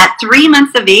eczema at 3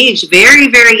 months of age, very,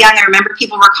 very young. I remember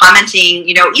people were commenting,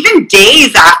 even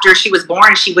days after she was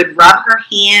born, she would rub her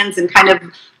hands and kind of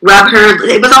rub her,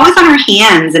 it was always on her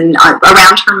hands and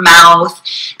around her mouth.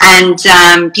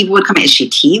 And people would come, is she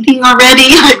teething already?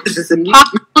 Like, this is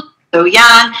impossible. So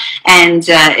young. And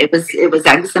it was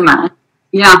eczema.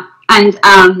 Yeah. And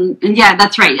yeah,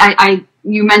 that's right.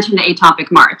 You mentioned the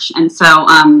atopic March. And so,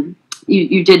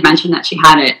 you did mention that she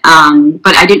had it,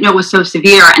 but I didn't know it was so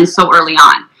severe and so early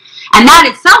on. And that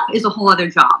itself is a whole other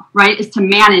job, right, is to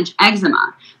manage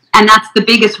eczema. And that's the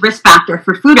biggest risk factor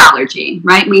for food allergy,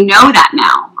 right? We know that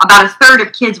now. About 1/3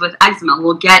 of kids with eczema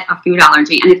will get a food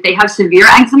allergy. And if they have severe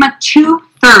eczema,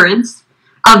 2/3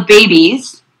 of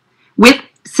babies with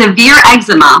severe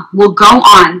eczema will go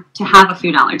on to have a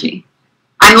food allergy.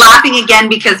 I'm laughing again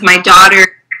because my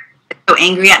daughter is so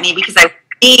angry at me because I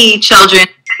see children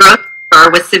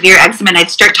with severe eczema, and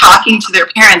I'd start talking to their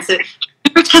parents. Have you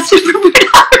ever tested for food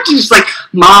allergies? She's like,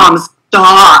 Mom,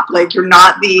 stop! Like, you're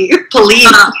not the police.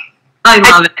 I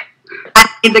love it. I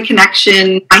made the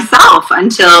connection myself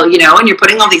until, and you're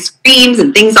putting all these creams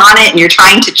and things on it, and you're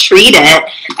trying to treat it,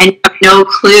 and you have no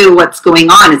clue what's going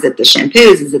on. Is it the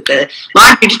shampoos? Is it the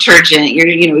laundry detergent?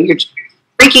 You're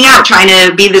freaking out trying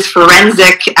to be this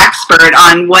forensic expert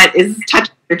on what is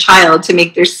touching your child to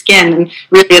make their skin, and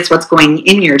really it's what's going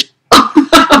in your child.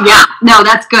 Yeah, no,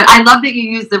 that's good. I love that you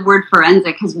use the word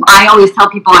forensic because I always tell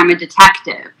people I'm a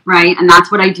detective, right? And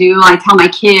that's what I do. I tell my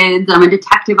kids I'm a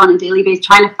detective on a daily basis,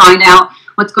 trying to find out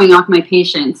what's going on with my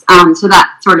patients. So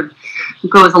that sort of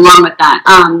goes along with that.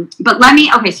 But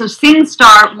so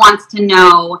SingStar wants to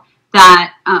know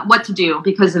that what to do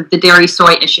because of the dairy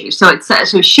soy issue. So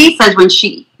she says when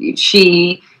she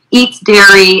eats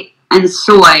dairy and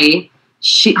soy,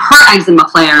 her eczema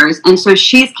flares, and so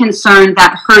she's concerned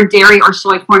that her dairy or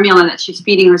soy formula that she's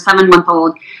feeding her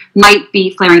 7-month-old might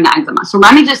be flaring the eczema. So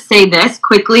let me just say this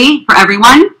quickly for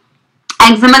everyone.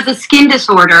 Eczema is a skin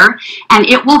disorder, and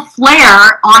it will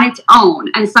flare on its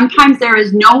own. And sometimes there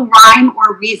is no rhyme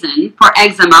or reason for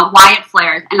eczema, why it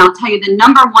flares. And I'll tell you the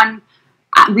number one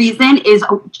reason is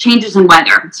changes in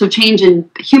weather. So change in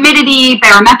humidity,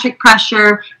 barometric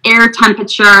pressure, air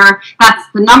temperature. That's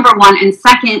the number one. And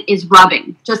second is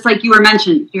rubbing. Just like you were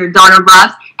mentioned, your daughter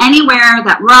rubs. Anywhere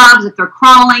that rubs, if they're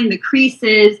crawling, the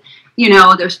creases,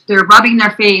 they're rubbing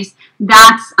their face.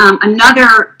 That's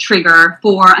another trigger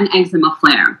for an eczema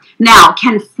flare. Now,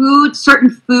 can certain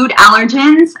food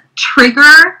allergens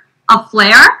trigger a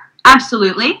flare?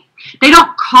 Absolutely. They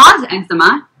don't cause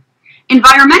eczema.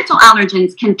 Environmental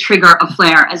allergens can trigger a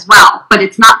flare as well, but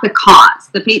it's not the cause.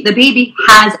 The baby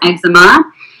has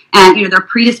eczema, and they're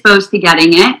predisposed to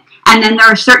getting it, and then there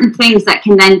are certain things that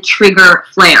can then trigger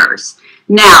flares.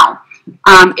 Now,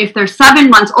 if they're 7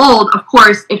 months old, of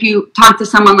course, if you talk to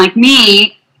someone like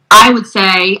me, I would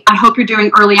say, I hope you're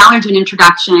doing early allergen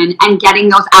introduction and getting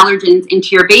those allergens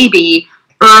into your baby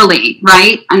early,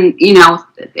 right? And,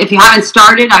 if you haven't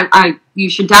started, you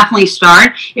should definitely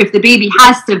start. If the baby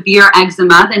has severe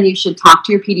eczema, then you should talk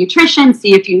to your pediatrician,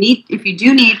 see if you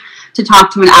do need to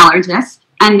talk to an allergist,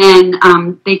 and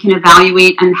then they can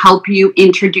evaluate and help you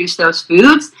introduce those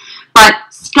foods. But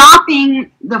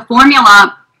stopping the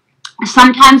formula,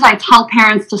 sometimes I tell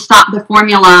parents to stop the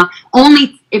formula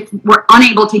only if we're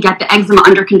unable to get the eczema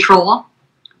under control.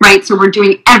 Right, so we're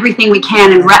doing everything we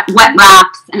can in wet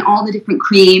wraps and all the different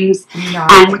creams,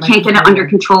 and we can't get it under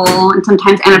control, and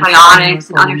sometimes antibiotics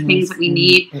and other things that we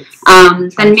need.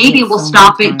 Then maybe we'll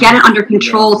stop it, get it under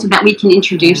control so that we can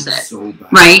introduce it,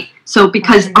 right? So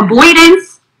because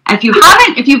avoidance, if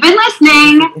you've been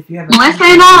listening, Melissa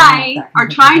and I are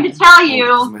trying to tell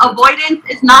you, avoidance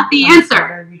is not the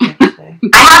answer.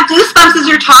 I have goosebumps as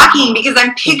you're talking because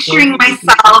I'm picturing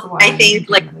myself. I think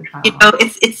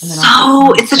it's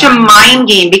such a mind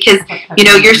game because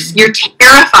you're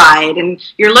terrified and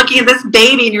you're looking at this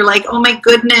baby and you're like, oh my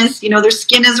goodness, their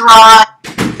skin is raw.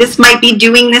 This might be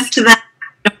doing this to them.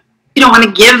 you don't want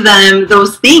to give them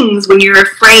those things when you're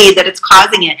afraid that it's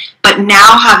causing it. But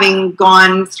now, having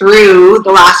gone through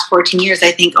the last 14 years,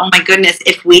 I think, oh my goodness,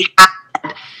 if we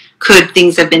had, could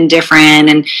things have been different?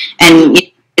 And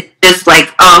it's just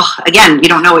like, oh, again, you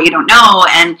don't know what you don't know.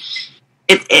 And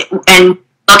and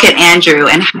look at Andrew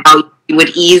and how he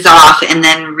would ease off and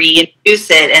then reintroduce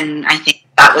it. And I think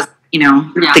that was,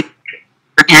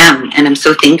 for him. And I'm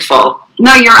so thankful.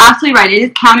 No, you're absolutely right. It is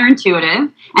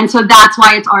counterintuitive. And so that's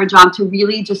why it's our job to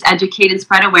really just educate and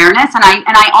spread awareness. And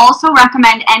I also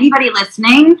recommend anybody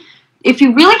listening, if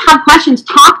you really have questions,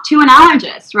 talk to an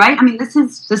allergist, right? I mean, this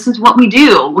is what we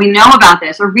do. We know about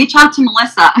this. Or reach out to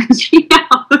Melissa. She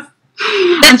knows.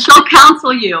 And she'll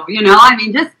counsel you, I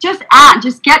mean,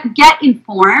 just get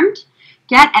informed,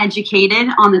 get educated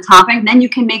on the topic, then you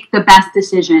can make the best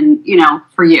decision,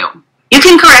 for you. You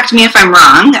can correct me if I'm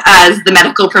wrong as the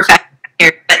medical professional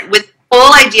here, but with the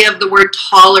whole idea of the word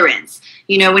tolerance,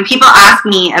 when people ask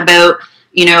me about,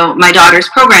 my daughter's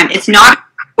program, it's not,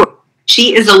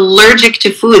 she is allergic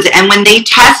to foods, and when they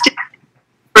test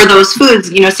for those foods,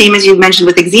 same as you mentioned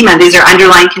with eczema, these are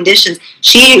underlying conditions.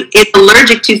 She is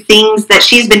allergic to things that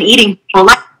she's been eating her whole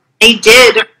life. They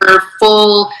did her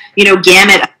full,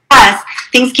 gamut of tests.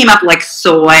 Things came up like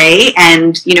soy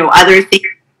and, other things.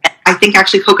 I think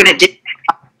actually coconut did.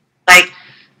 Like,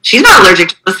 she's not allergic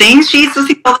to those things. She eats those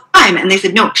things all the time. And they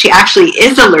said, no, she actually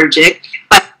is allergic,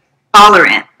 but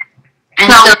tolerant.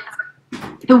 And so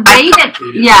the way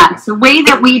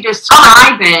that we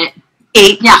describe it,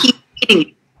 keep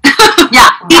eating.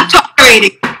 Keep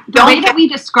tolerating. The way that we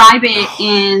describe it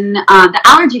in the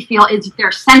allergy field is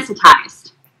they're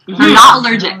sensitized. They're not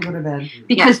allergic.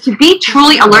 Because to be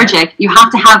truly allergic, you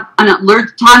have to have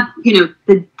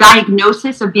the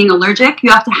diagnosis of being allergic,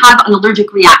 you have to have an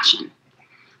allergic reaction.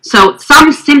 So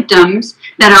some symptoms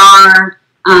that are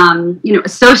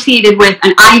associated with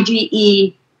an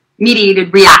IgE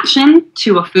mediated reaction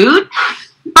to a food,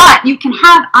 but you can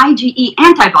have IgE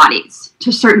antibodies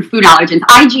to certain food allergens.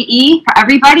 IgE, for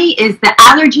everybody, is the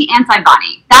allergy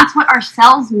antibody. That's what our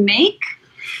cells make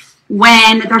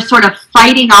when they're sort of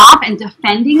fighting off and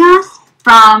defending us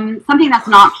from something that's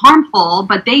not harmful,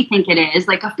 but they think it is,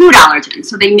 like a food allergen.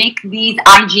 So they make these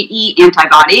IgE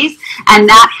antibodies, and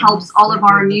that helps all of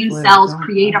our immune cells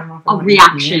create a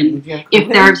reaction if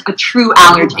there's a true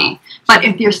allergy. But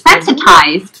if you're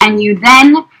sensitized and you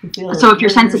then, so if your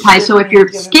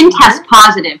skin tests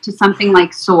positive to something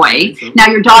like soy, now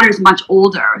your daughter's much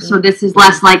older, so this is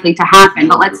less likely to happen,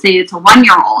 but let's say it's a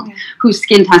 1-year-old whose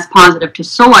skin tests positive to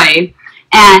soy,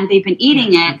 and they've been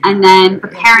eating it, and then the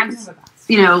parents,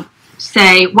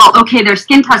 say, well, okay, their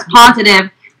skin test positive,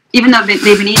 even though they've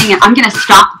been eating it, I'm going to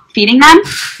stop feeding them,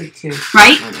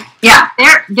 right? Yeah,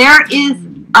 there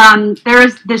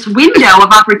is this window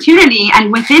of opportunity,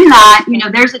 and within that,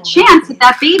 there's a chance that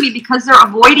that baby, because they're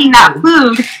avoiding that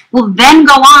food, will then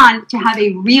go on to have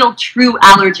a real, true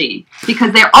allergy,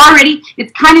 because they're already,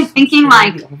 it's kind of thinking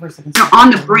like they're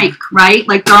on the brink, right?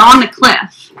 Like they're on the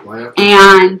cliff,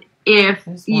 and if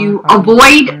you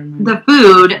avoid the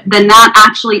food, then that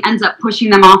actually ends up pushing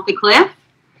them off the cliff,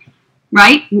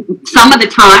 right? Some of the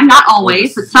time, not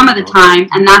always, but some of the time,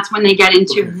 and that's when they get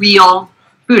into real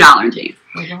food allergy.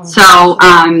 So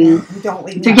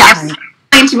yes.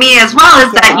 To me as well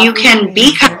is that you can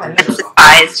be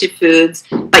sensitized to foods,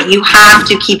 but you have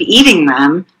to keep eating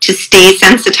them to stay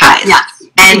sensitized. Yes,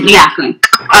 and exactly.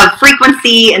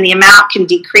 Frequency and the amount can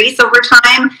decrease over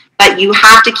time, but you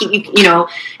have to keep, and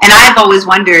I've always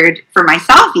wondered for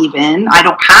myself even, I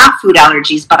don't have food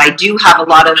allergies, but I do have a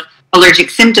lot of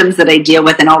allergic symptoms that I deal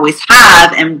with and always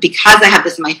have, and because I have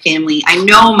this in my family, I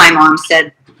know my mom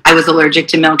said I was allergic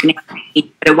to milk and eggs,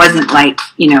 but it wasn't like,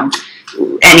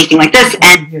 anything like this,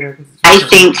 and I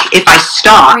think if I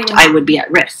stopped, I would be at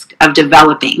risk of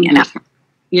developing an allergy.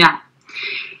 Yeah.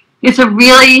 It's a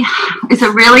really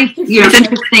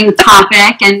interesting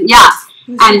topic, and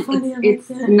and it's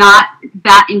not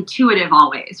that intuitive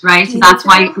always, right? So that's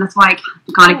why I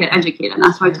gotta get educated.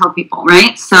 That's why I tell people,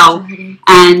 right? So,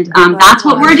 and that's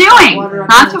what we're doing.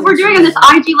 That's what we're doing in this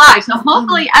IG Live. So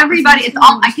hopefully everybody,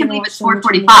 I can't believe it's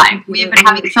 4:45. We have been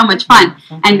having so much fun.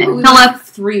 And Philip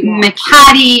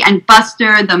McCaddy and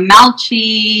Buster the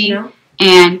Melchi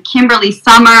and Kimberly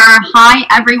Summer. Hi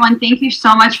everyone, thank you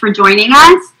so much for joining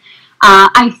us.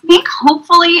 I think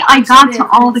hopefully I got to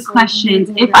all the questions.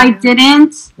 If I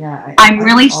didn't, I'm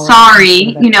really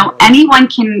sorry. Anyone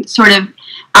can sort of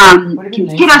can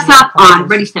hit us up on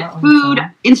Ready Set Food,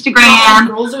 Instagram,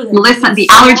 Melissa, the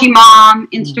Allergy Mom,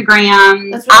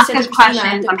 Instagram. Ask us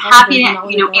questions. I'm happy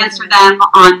to answer them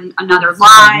on another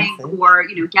live or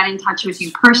get in touch with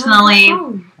you personally.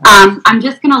 I'm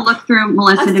just going to look through,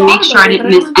 Melissa, to make sure I didn't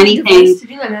miss anything.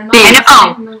 I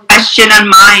know a question on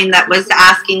mine that was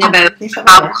asking about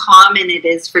how common it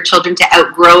is for children to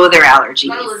outgrow their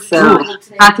allergies. So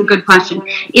that's a good question.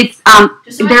 It's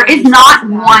there is not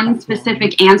one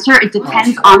specific answer. It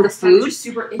depends on the food,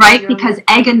 right? Because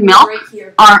egg and milk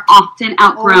are often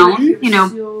outgrown. You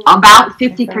know, about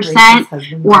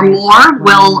 50% or more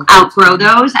will outgrow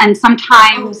those, and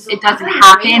sometimes it doesn't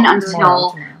happen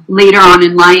until later on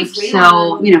in life.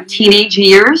 So, you know, teenage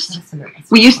years.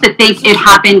 We used to think it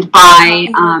happened by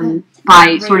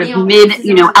sort of mid,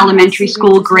 you know, elementary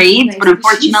school grades, but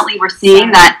unfortunately we're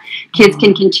seeing that kids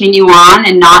can continue on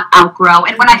and not outgrow.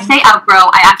 And when I say outgrow,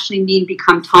 I actually mean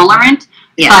become tolerant.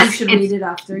 Yes. But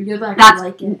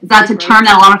that's a term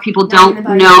that a lot of people don't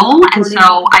know, and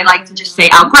so I like to just say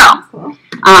outgrow.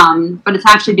 But it's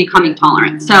actually becoming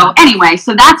tolerant. So anyway,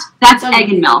 so that's egg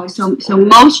and milk. So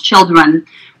most children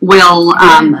will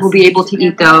be able to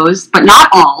eat those, but not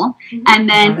all. And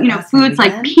then, you know, foods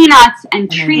like peanuts and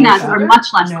tree nuts are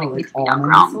much less likely to be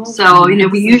outgrown. So, you know,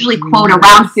 we usually quote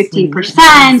around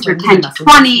 15% or 10 to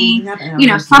 20, you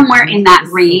know, somewhere in that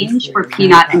range for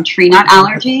peanut and tree nut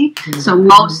allergy. So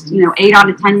most, you know, 8 out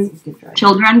of 10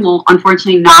 children will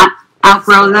unfortunately not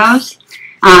outgrow those.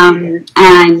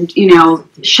 And, you know,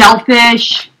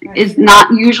 shellfish is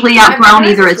not usually outgrown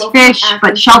either as fish,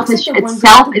 but shellfish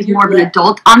itself is more of an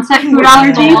adult onset food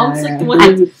allergy.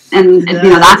 And you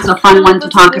know, that's a fun one to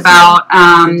talk about.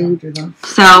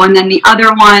 So, and then the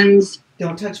other ones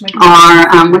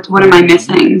are, what am I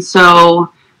missing?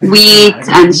 So, wheat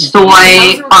and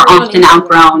soy are often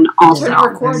outgrown also.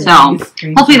 So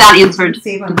hopefully that answered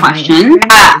the question.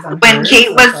 When Kate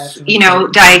was, you know,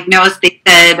 diagnosed, they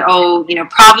said, oh, you know,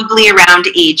 probably around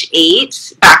age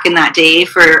 8 back in that day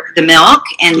for the milk,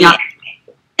 and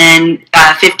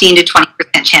 15 to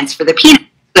 20% chance for the peanut.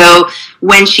 So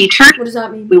when she turned, what does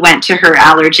that mean? We went to her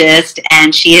allergist,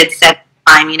 and she had said,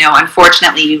 you know,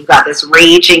 unfortunately, you've got this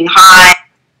raging high.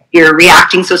 You're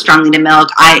reacting so strongly to milk.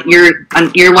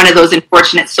 You're one of those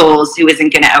unfortunate souls who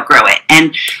isn't going to outgrow it.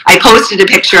 And I posted a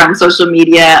picture on social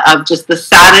media of just the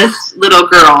saddest little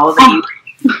girl that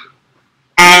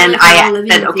and I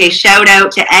said, okay, shout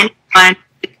out to anyone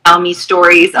who tell me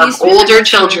stories of older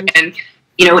children,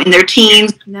 you know, in their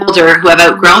teens, older, who have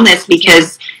outgrown this,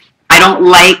 because I don't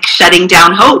like shutting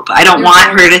down hope. I don't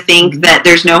want her to think that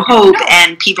there's no hope,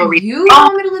 and people read,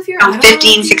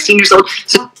 15, 16 years old.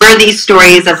 So there are these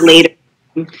stories of later,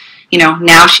 you know,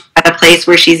 now she's at a place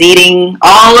where she's eating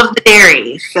all of the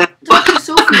dairy. So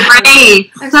great.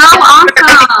 So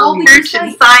awesome. Research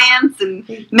and science and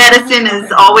medicine is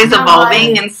always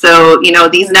evolving, and so, you know,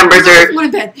 these numbers are,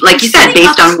 like you said,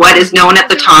 based on what is known at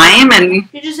the time, and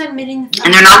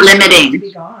they're not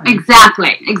limiting.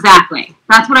 Exactly.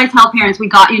 That's what I tell parents. You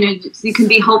know, you can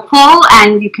be hopeful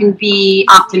and you can be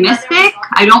optimistic.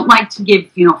 I don't like to give,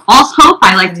 you know, false hope.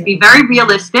 I like to be very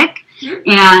realistic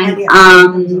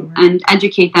and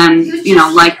educate them, you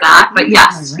know, like that. But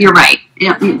yes, you're right. You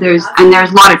know, there's a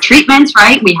lot of treatments,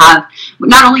 right? We have,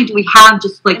 not only do we have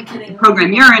just like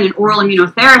program urine and oral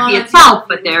immunotherapy itself,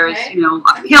 but there's, you know,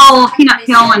 a pill, peanut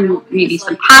pill, and maybe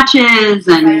some patches,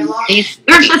 and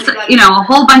there's just, you know, a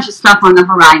whole bunch of stuff on the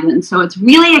horizon. So it's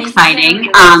really exciting.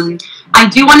 I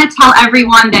do want to tell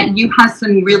everyone that you have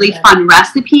some really fun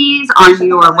recipes on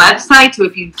your website. So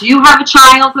if you do have a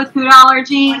child with food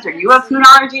allergies, or you have food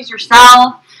allergies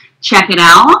yourself, check it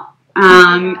out.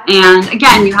 And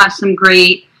again, you have some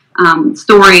great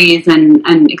stories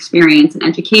and experience and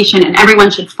education, and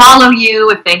everyone should follow you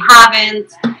if they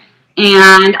haven't.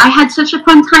 And I had such a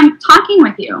fun time talking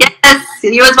with you. Yes,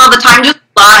 you as well. The time just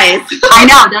flies. I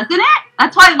know, doesn't it?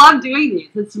 That's why I love doing these.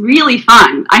 It's really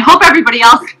fun. I hope everybody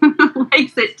else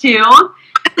likes it too.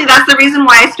 Honestly, that's the reason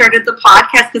why I started the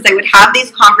podcast, because I would have these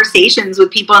conversations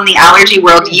with people in the allergy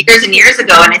world years and years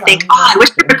ago, and I think, oh, I wish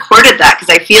I recorded that,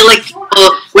 because I feel like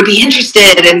people would be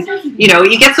interested, and, you know,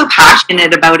 you get so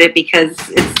passionate about it because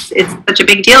it's such a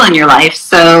big deal in your life.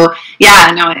 So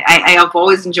yeah, no, I have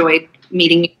always enjoyed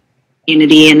meeting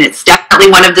community, and it's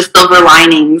definitely one of the silver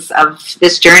linings of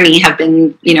this journey have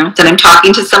been, you know, that I'm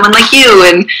talking to someone like you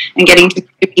and getting to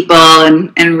meet people,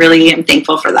 and really am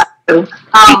thankful for that. So,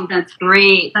 oh, that's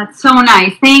great. That's so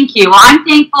nice. Thank you. Well, I'm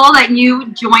thankful that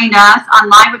you joined us on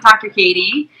Live with Dr.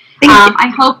 Katie.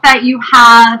 I hope that you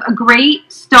have a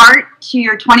great start to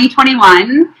your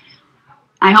 2021.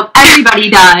 I hope everybody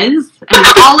does. And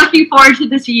we're all looking forward to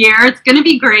this year. It's going to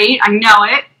be great. I know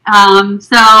it.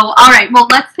 So, all right. Well,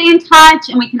 let's stay in touch,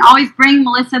 and we can always bring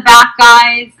Melissa back,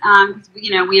 guys. I'm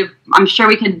sure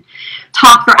we could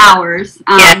talk for hours.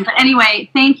 Yes. But anyway,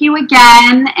 thank you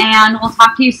again, and we'll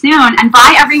talk to you soon. And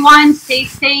bye, everyone. Stay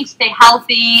safe, stay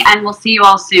healthy, and we'll see you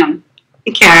all soon.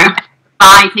 Take care.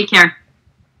 Bye. Take care.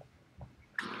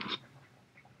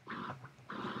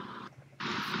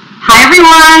 Hi,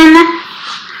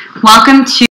 everyone. Welcome to